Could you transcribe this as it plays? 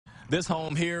This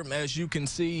home here, as you can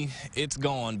see, it's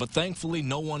gone. But thankfully,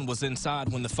 no one was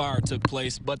inside when the fire took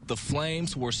place. But the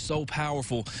flames were so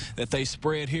powerful that they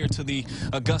spread here to the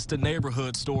Augusta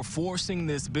neighborhood store, forcing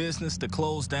this business to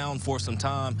close down for some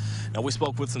time. Now, we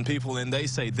spoke with some people, and they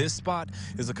say this spot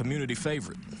is a community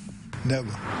favorite.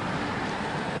 Never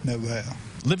have.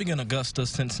 Living in Augusta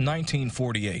since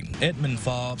 1948, Edmund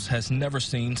Fobbs has never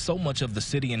seen so much of the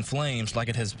city in flames like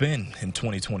it has been in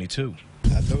 2022. I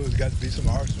know there's got to be some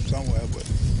arson somewhere, but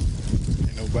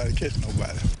ain't nobody catch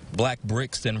nobody. Black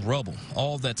bricks and rubble,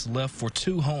 all that's left for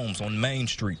two homes on Main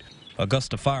Street.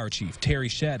 Augusta Fire Chief Terry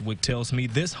Shadwick tells me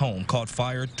this home caught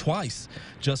fire twice,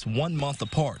 just 1 month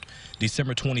apart,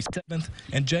 December 27th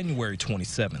and January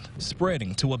 27th,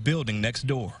 spreading to a building next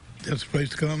door. It's a place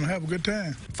to come and have a good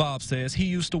time. Fobbs says he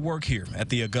used to work here at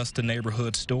the Augusta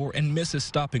neighborhood store and misses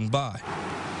stopping by.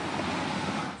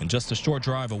 And just a short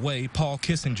drive away, Paul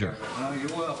Kissinger,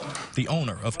 You're welcome. the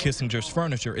owner of Kissinger's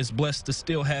Furniture, is blessed to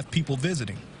still have people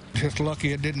visiting. Just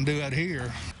lucky it didn't do that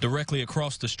here. Directly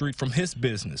across the street from his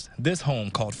business, this home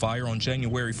caught fire on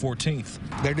January 14th.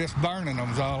 They're just burning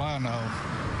them is all I know.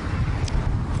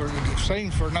 It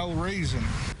seems for no reason.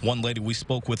 One lady we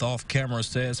spoke with off camera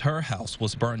says her house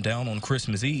was burned down on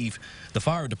Christmas Eve. The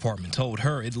fire department told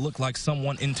her it looked like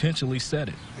someone intentionally set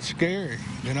it. It's scary.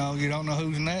 You know, you don't know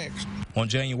who's next. On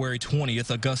January 20th,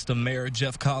 Augusta Mayor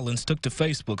Jeff Collins took to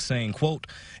Facebook saying, quote,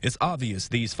 "It's obvious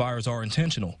these fires are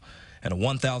intentional, and a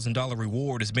 $1,000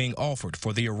 reward is being offered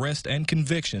for the arrest and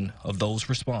conviction of those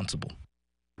responsible."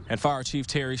 And Fire Chief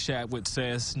Terry Shadwick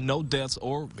says no deaths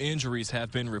or injuries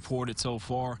have been reported so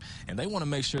far, and they want to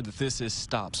make sure that this is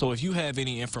stopped. So if you have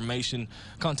any information,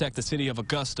 contact the City of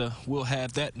Augusta. We'll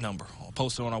have that number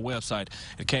posted on our website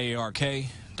at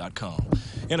KARK.com.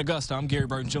 In Augusta, I'm Gary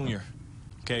Burton Jr.,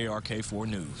 KARK4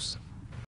 News.